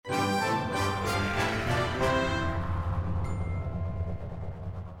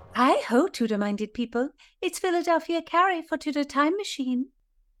Ho, Tudor-minded people. It's Philadelphia Carrie for Tudor Time Machine.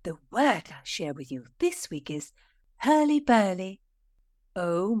 The word I'll share with you this week is hurly burly.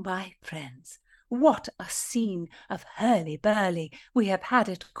 Oh, my friends, what a scene of hurly burly we have had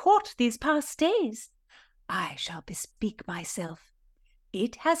at court these past days. I shall bespeak myself.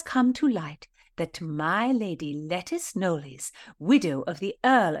 It has come to light that my Lady Lettice Knollys, widow of the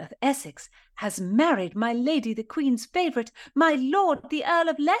Earl of Essex, has married my Lady the Queen's favourite, my Lord the Earl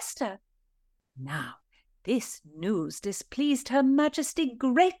of Leicester. Now, this news displeased Her Majesty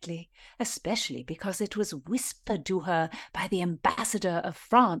greatly, especially because it was whispered to her by the ambassador of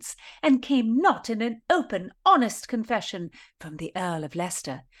France, and came not in an open, honest confession from the Earl of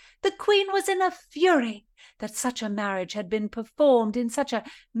Leicester. The Queen was in a fury that such a marriage had been performed in such a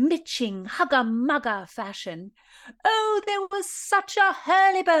mitching, hugger-mugger fashion. Oh, there was such a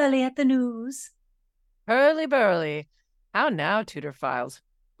hurly-burly at the news. Hurly-burly. How now, Tudor Files?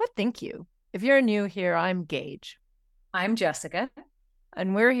 What think you? If you're new here, I'm Gage. I'm Jessica.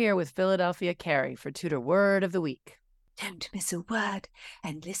 And we're here with Philadelphia Carrie for Tudor Word of the Week. Don't miss a word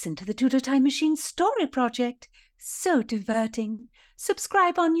and listen to the Tudor Time Machine Story Project. So diverting.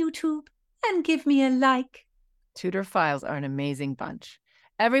 Subscribe on YouTube and give me a like. Tudor Files are an amazing bunch.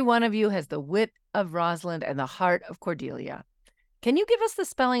 Every one of you has the wit of Rosalind and the heart of Cordelia. Can you give us the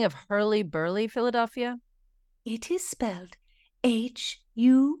spelling of hurly-burly, Philadelphia? It is spelled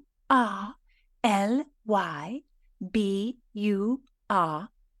Hurly-burly. And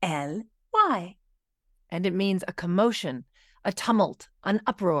it means a commotion, a tumult, an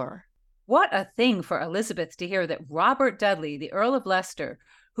uproar. What a thing for Elizabeth to hear that Robert Dudley, the Earl of Leicester,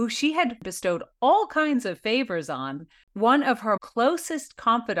 who she had bestowed all kinds of favors on, one of her closest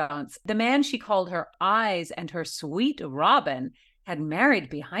confidants, the man she called her eyes and her sweet Robin, had married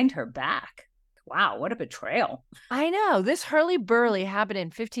behind her back. Wow, what a betrayal. I know. This hurly-burly happened in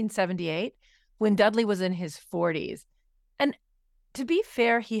 1578 when Dudley was in his 40s. And to be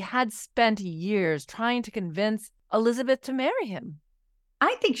fair, he had spent years trying to convince Elizabeth to marry him.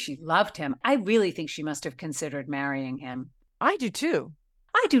 I think she loved him. I really think she must have considered marrying him. I do too.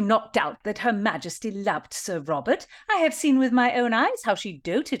 I do not doubt that Her Majesty loved Sir Robert. I have seen with my own eyes how she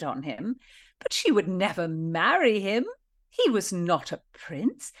doted on him. But she would never marry him. He was not a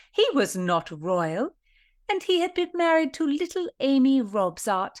prince. He was not royal. And he had been married to little Amy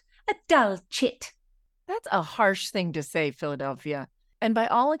Robsart, a dull chit. That's a harsh thing to say, Philadelphia. And by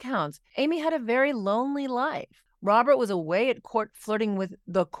all accounts, Amy had a very lonely life. Robert was away at court flirting with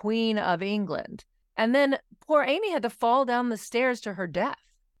the Queen of England. And then poor Amy had to fall down the stairs to her death.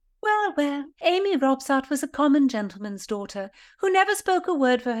 Well, Amy Robsart was a common gentleman's daughter who never spoke a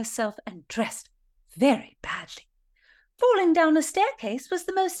word for herself and dressed very badly. Falling down a staircase was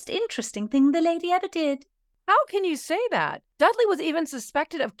the most interesting thing the lady ever did. How can you say that? Dudley was even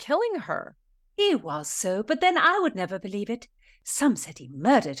suspected of killing her. He was so, but then I would never believe it. Some said he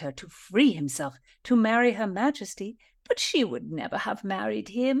murdered her to free himself to marry Her Majesty, but she would never have married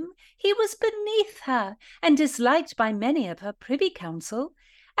him. He was beneath her and disliked by many of her privy council,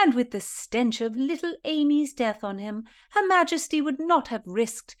 and with the stench of little Amy's death on him, Her Majesty would not have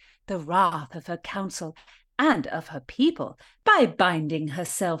risked the wrath of her council and of her people by binding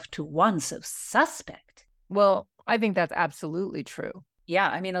herself to one so suspect. Well, I think that's absolutely true. Yeah,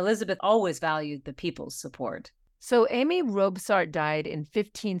 I mean, Elizabeth always valued the people's support. So Amy Robsart died in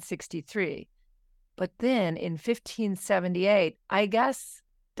 1563. But then in 1578, I guess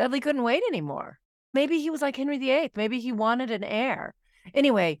Dudley couldn't wait anymore. Maybe he was like Henry VIII. Maybe he wanted an heir.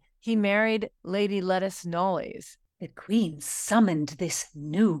 Anyway, he married Lady Lettice Knollys. The Queen summoned this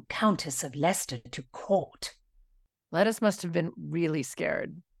new Countess of Leicester to court. Lettice must have been really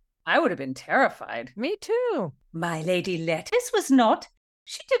scared. I would have been terrified. Me too. My Lady Lettice was not.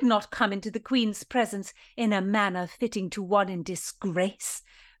 She did not come into the Queen's presence in a manner fitting to one in disgrace,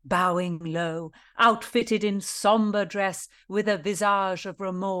 bowing low, outfitted in sombre dress with a visage of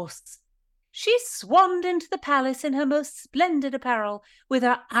remorse. She swanned into the palace in her most splendid apparel, with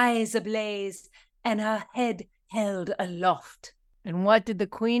her eyes ablaze and her head held aloft. And what did the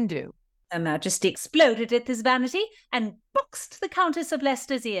Queen do? Her Majesty exploded at this vanity and boxed the Countess of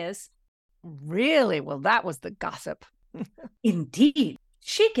Leicester's ears. Really? Well, that was the gossip. Indeed.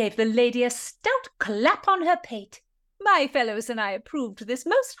 She gave the lady a stout clap on her pate. My fellows and I approved this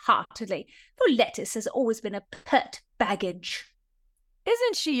most heartily, for Lettice has always been a pert baggage.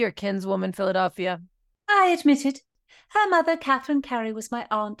 Isn't she your kinswoman, Philadelphia? I admit it. Her mother, Catherine Carey, was my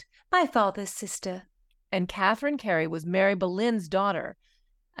aunt, my father's sister. And Catherine Carey was Mary Boleyn's daughter.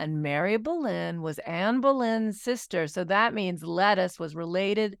 And Mary Boleyn was Anne Boleyn's sister, so that means Lettice was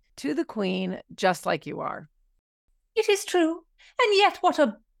related to the Queen, just like you are. It is true, and yet what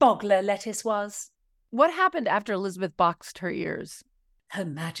a boggler Lettuce was. What happened after Elizabeth boxed her ears? Her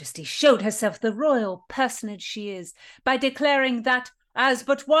Majesty showed herself the royal personage she is by declaring that, as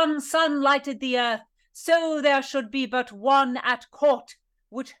but one sun lighted the earth, so there should be but one at court,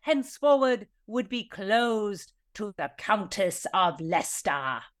 which henceforward would be closed to the Countess of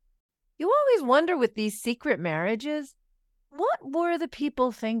Leicester. You always wonder with these secret marriages, what were the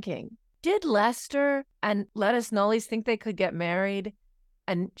people thinking? Did Leicester and Lettuce Knowles think they could get married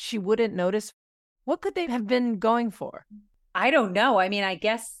and she wouldn't notice? What could they have been going for? I don't know. I mean, I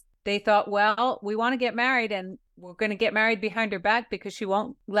guess they thought, well, we want to get married and we're going to get married behind her back because she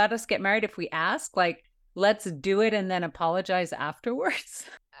won't let us get married if we ask. Like, let's do it and then apologize afterwards.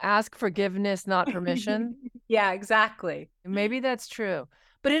 Ask forgiveness, not permission. Yeah, exactly. Maybe that's true.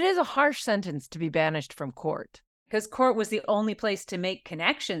 But it is a harsh sentence to be banished from court. Because court was the only place to make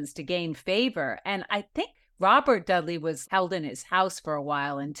connections to gain favor. And I think Robert Dudley was held in his house for a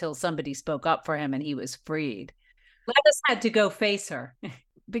while until somebody spoke up for him and he was freed. Lettuce had to go face her.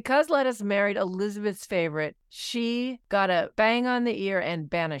 Because Lettuce married Elizabeth's favorite, she got a bang on the ear and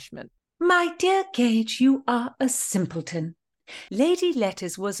banishment. My dear Gage, you are a simpleton. Lady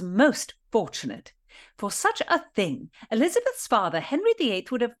Lettuce was most fortunate. For such a thing, Elizabeth's father, Henry VIII,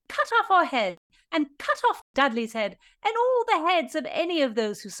 would have cut off her head and cut off Dudley's head and all the heads of any of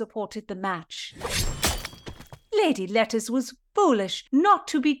those who supported the match. Lady Lettuce was foolish not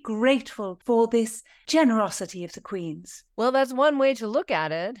to be grateful for this generosity of the Queen's. Well, that's one way to look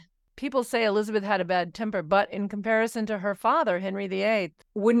at it. People say Elizabeth had a bad temper, but in comparison to her father, Henry VIII.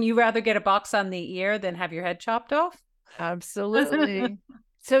 Wouldn't you rather get a box on the ear than have your head chopped off? Absolutely.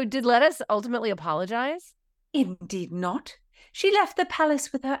 So did Lettuce ultimately apologize? Indeed not. She left the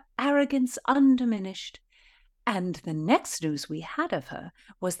palace with her arrogance undiminished. And the next news we had of her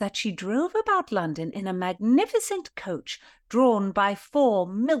was that she drove about London in a magnificent coach drawn by 4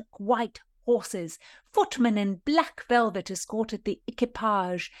 milk-white horses. Footmen in black velvet escorted the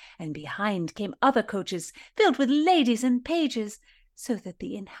equipage, and behind came other coaches filled with ladies and pages, so that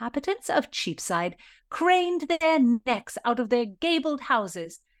the inhabitants of Cheapside craned their necks out of their gabled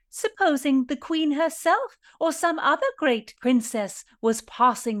houses, supposing the Queen herself or some other great princess was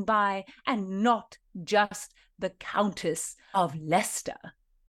passing by, and not just the Countess of Leicester.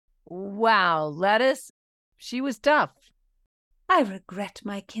 Wow, Lettuce, she was tough. I regret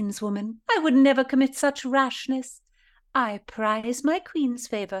my kinswoman. I would never commit such rashness. I prize my Queen's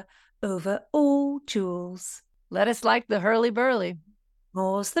favour over all jewels. Lettuce liked the hurly burly.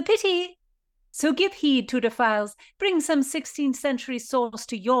 More's the pity. So give heed, Tudorphiles. Bring some 16th century sauce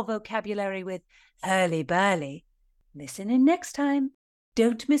to your vocabulary with hurly burly. Listen in next time.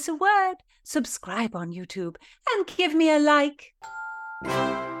 Don't miss a word. Subscribe on YouTube and give me a like.